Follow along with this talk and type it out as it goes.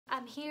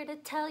I'm here to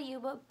tell you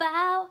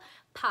about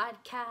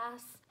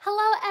podcasts.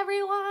 Hello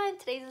everyone!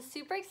 Today's a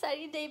super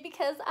exciting day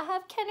because I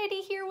have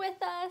Kennedy here with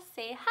us.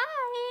 Say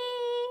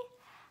hi!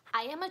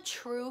 I am a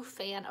true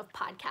fan of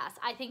podcasts.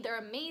 I think they're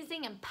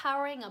amazing,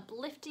 empowering,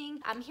 uplifting.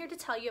 I'm here to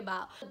tell you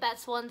about the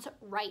best ones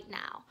right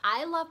now.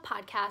 I love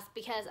podcasts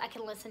because I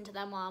can listen to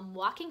them while I'm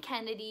walking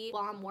Kennedy,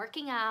 while I'm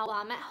working out,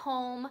 while I'm at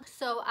home.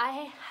 So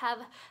I have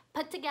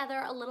put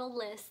together a little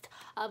list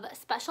of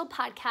special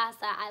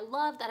podcasts that I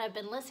love, that I've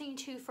been listening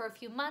to for a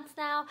few months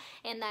now,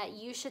 and that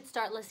you should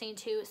start listening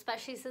to,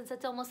 especially since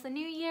it's almost the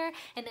new year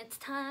and it's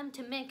time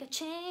to make a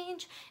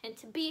change and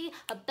to be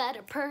a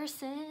better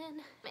person.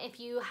 If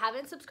you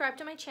haven't subscribed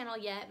to my channel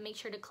yet, make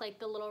sure to click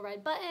the little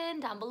red button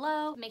down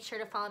below. Make sure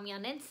to follow me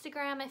on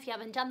Instagram if you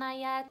haven't done that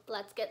yet.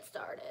 Let's get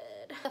started.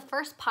 The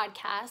first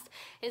podcast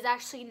is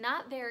actually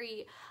not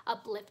very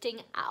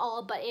uplifting at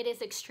all, but it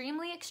is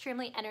extremely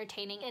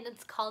entertaining, and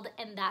it's called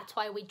And That's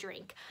Why We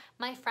Drink.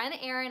 My friend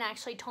Erin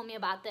actually told me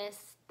about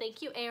this.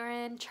 Thank you,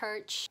 Erin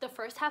Church. The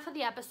first half of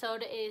the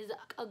episode is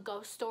a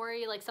ghost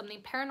story, like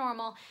something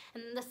paranormal,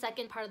 and then the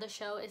second part of the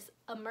show is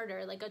a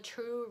murder, like a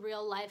true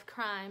real life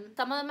crime.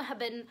 Some of them have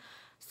been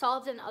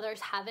solved and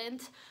others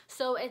haven't,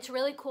 so it's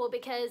really cool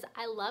because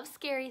I love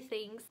scary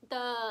things.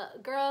 The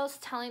girls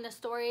telling the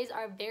stories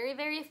are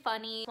very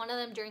funny. One of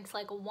them drinks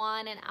like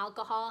wine and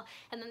alcohol,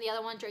 and then the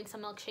other one drinks a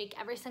milkshake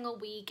every single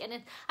week,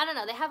 and I don't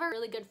know, they have a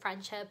really good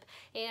friendship,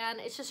 and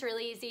it's just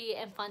really easy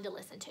and fun to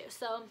listen to.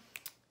 So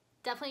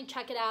definitely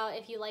check it out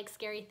if you like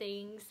scary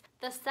things.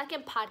 The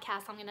second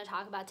podcast I'm going to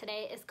talk about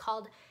today is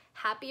called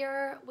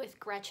Happier with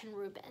Gretchen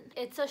Rubin.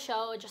 It's a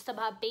show just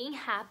about being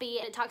happy.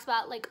 It talks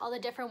about like all the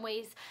different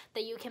ways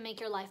that you can make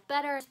your life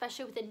better,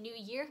 especially with the new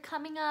year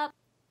coming up.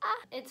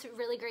 It's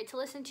really great to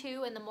listen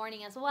to in the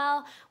morning as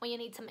well when you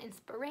need some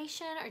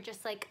inspiration or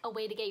just like a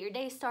way to get your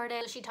day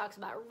started. She talks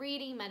about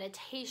reading,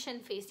 meditation,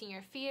 facing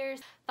your fears,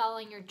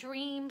 following your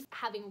dreams,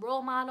 having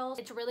role models.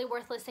 It's really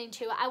worth listening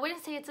to. I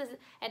wouldn't say it's as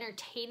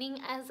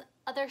entertaining as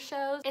other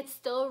shows. It's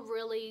still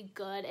really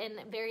good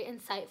and very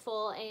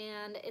insightful,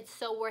 and it's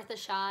so worth a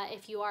shot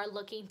if you are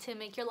looking to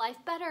make your life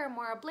better,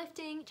 more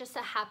uplifting, just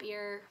a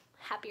happier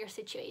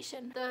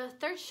situation. The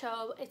third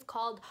show is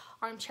called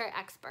Armchair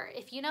Expert.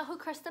 If you know who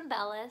Kristen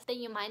Bell is, then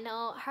you might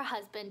know her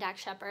husband,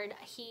 Dax Shepard.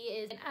 He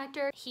is an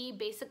actor. He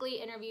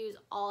basically interviews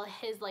all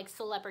his like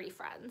celebrity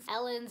friends.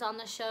 Ellen's on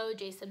the show,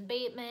 Jason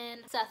Bateman,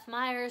 Seth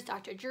Meyers,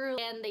 Dr. Drew,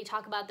 and they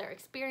talk about their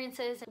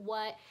experiences,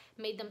 what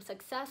made them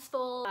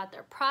successful, about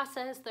their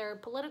process, their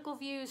political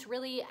views,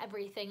 really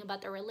everything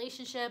about their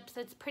relationships.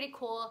 It's pretty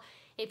cool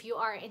if you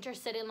are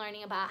interested in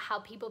learning about how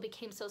people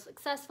became so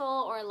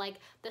successful, or like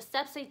the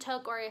steps they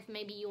took, or if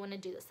maybe you want to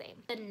do the same.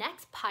 The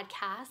next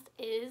podcast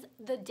is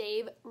The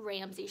Dave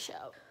Ramsey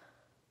Show.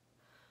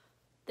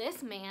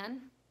 This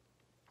man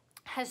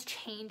has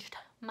changed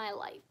my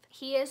life.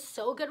 He is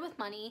so good with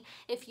money.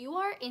 If you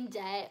are in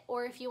debt,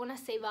 or if you want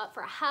to save up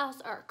for a house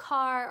or a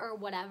car or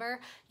whatever,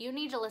 you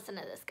need to listen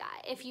to this guy.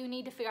 If you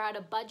need to figure out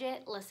a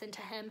budget, listen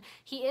to him.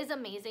 He is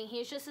amazing.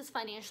 He's just this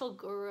financial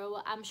guru.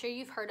 I'm sure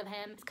you've heard of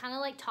him. It's kind of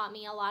like taught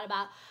me a lot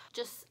about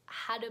just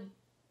how to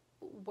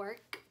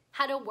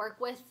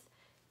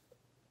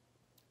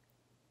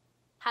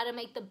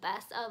make the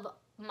best of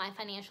my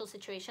financial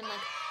situation, like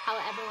how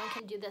everyone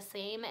can do the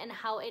same, and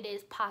how it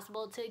is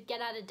possible to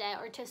get out of debt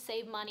or to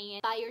save money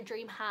and buy your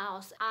dream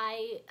house.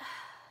 I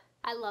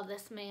love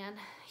this man.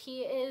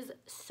 He is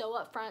so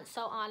upfront,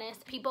 so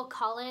honest. People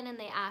call in and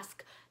they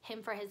ask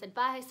him for his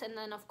advice, and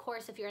then of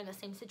course if you're in the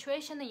same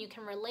situation, then you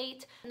can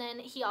relate. And then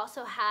he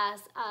also has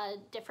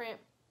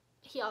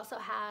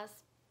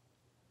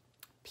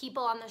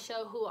people on the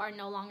show who are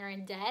no longer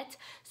in debt,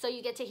 so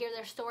you get to hear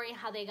their story and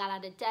how they got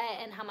out of debt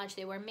and how much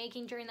they were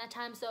making during that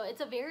time. So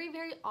it's a very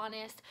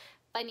honest,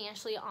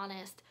 financially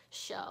honest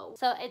show.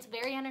 So it's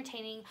very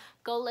entertaining.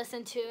 Go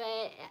listen to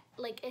it.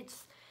 Like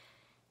it's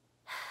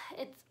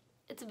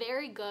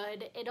very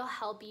good. It'll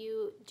help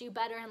you do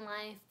better in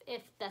life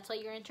if that's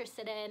what you're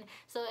interested in.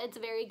 So it's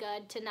very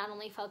good to not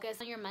only focus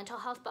on your mental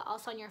health, but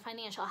also on your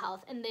financial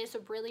health. And this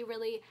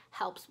really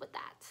helps with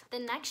that. The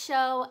next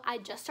show I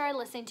just started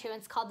listening to, and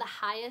it's called The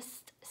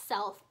Highest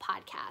Self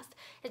Podcast.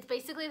 It's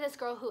basically this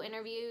girl who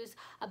interviews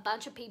a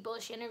bunch of people.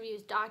 She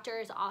interviews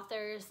doctors,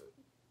 authors,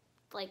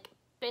 like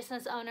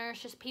business owners,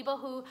 just people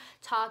who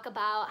talk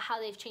about how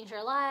they've changed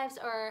their lives,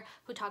 or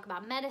who talk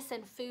about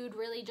medicine, food,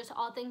 really just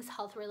all things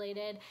health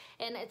related.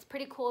 And it's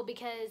pretty cool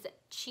because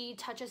she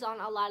touches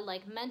on a lot of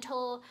like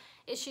mental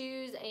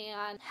issues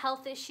and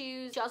health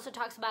issues. She also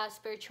talks about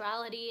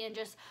spirituality and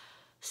just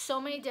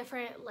so many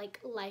different like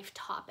life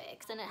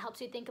topics, and it helps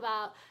you think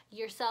about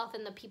yourself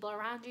and the people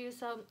around you.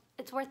 So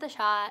it's worth a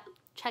shot.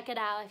 Check it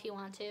out if you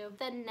want to.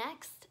 The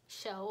next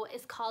show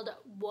is called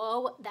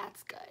Whoa,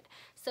 That's Good.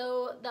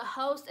 So the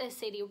host is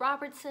Sadie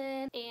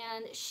Robertson,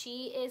 and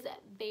she is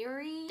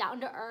very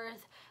down to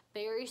earth,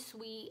 very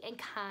sweet and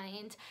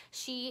kind.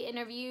 She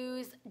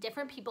interviews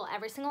different people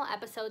every single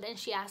episode, and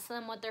she asks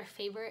them what their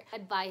favorite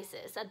advice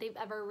is that they've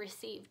ever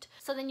received.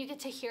 So then you get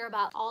to hear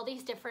about all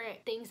these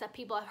different things that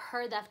people have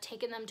heard that have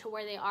taken them to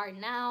where they are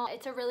now.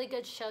 It's a really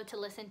good show to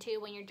listen to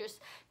when you're just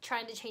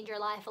trying to change your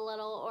life a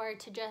little or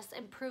to just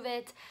improve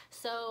it.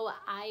 So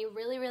I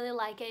really, really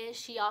like it.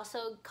 She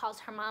also calls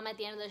her mom at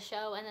the end of the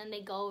show, and then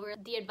they go over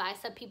the advice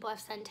that people have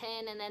sent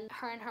in, and then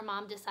her and her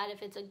mom decide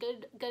if it's a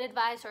good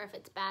advice or if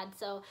it's bad.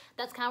 So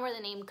that's kind of where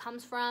the name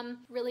comes from.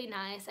 Really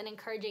nice and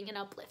encouraging and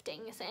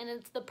uplifting, and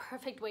it's the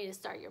perfect way to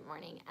start your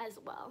morning as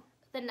well.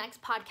 The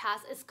next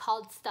podcast is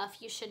called Stuff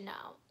You Should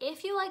Know.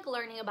 If you like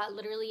learning about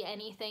literally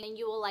anything,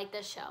 you will like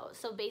this show.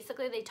 So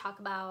basically they talk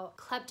about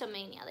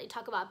kleptomania, they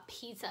talk about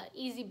pizza,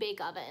 easy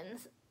bake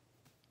ovens.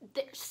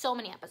 There's so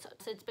many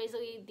episodes. It's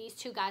basically these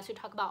two guys who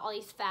talk about all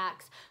these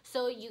facts.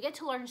 So you get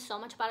to learn so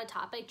much about a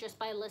topic just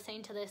by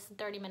listening to this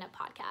 30-minute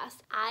podcast.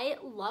 I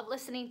love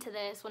listening to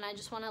this when I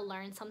just want to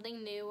learn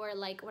something new, or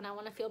like when I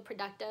want to feel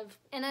productive.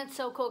 And it's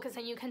so cool because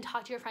then you can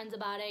talk to your friends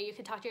about it, you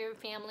can talk to your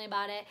family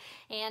about it,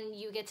 and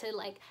you get to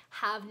like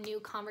have new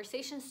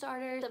conversation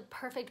starters. The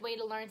perfect way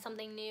to learn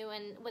something new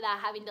and without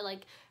having to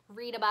like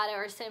read about it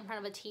or sit in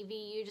front of a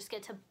TV. You just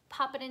get to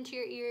pop it into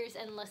your ears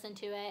and listen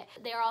to it.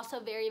 They're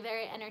also very,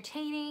 very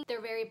entertaining. They're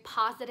very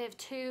positive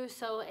too,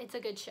 so it's a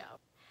good show.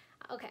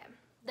 Okay,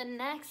 the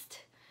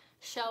next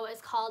show is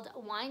called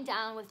Wind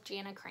Down with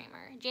Jana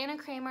Kramer. Jana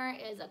Kramer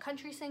is a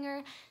country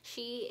singer.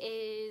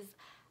 She's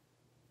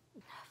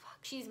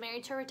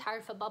married to a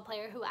retired football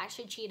player who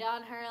actually cheated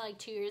on her like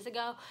 2 years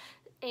ago.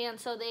 And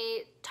so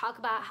they talk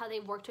about how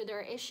they've worked through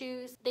their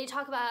issues. They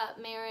talk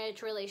about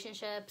marriage,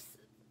 relationships,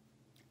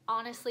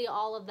 honestly,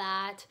 all of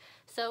that.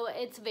 So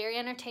it's very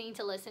entertaining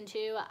to listen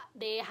to.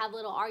 They have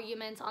little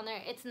arguments on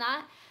there.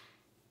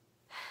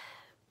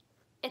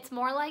 It's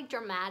more like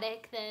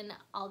dramatic than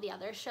all the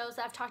other shows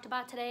that I've talked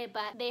about today,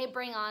 but they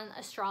bring on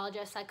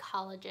astrologists,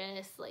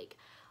 psychologists, like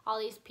all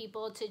these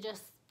people to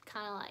just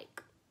kind of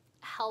like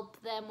help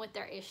them with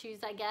their issues,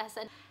 I guess.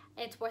 And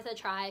it's worth a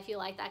try if you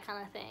like that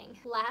kind of thing.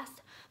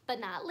 Last but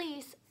not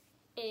least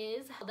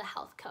is The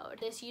Health Code.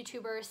 This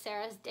YouTuber,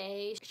 Sarah's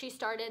Day, she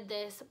started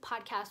this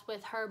podcast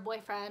with her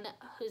boyfriend,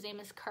 whose name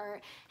is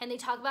Kurt, and they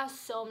talk about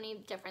so many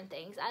different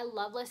things. I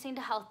love listening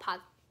to health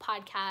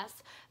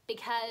podcasts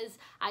because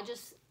I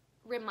just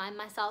remind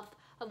myself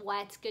of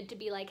why it's good to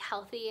be like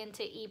healthy and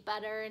to eat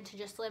better and to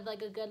just live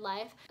like a good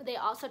life. They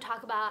also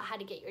talk about how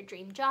to get your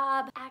dream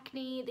job,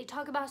 acne. They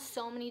talk about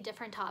so many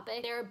different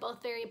topics. They're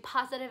both very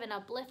positive and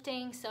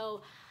uplifting,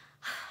 so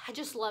I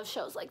just love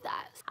shows like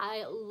that.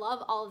 I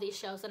love all of these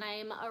shows, and I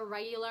am a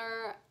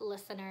regular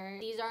listener.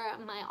 These are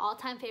my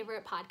all-time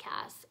favorite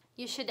podcasts.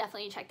 You should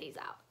definitely check these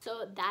out.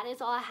 So that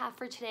is all I have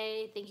for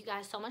today. Thank you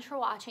guys so much for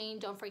watching.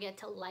 Don't forget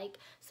to like,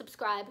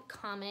 subscribe,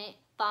 comment,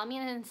 follow me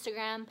on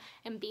Instagram,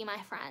 and be my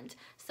friend.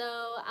 So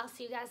I'll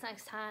see you guys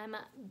next time.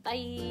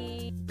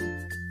 Bye.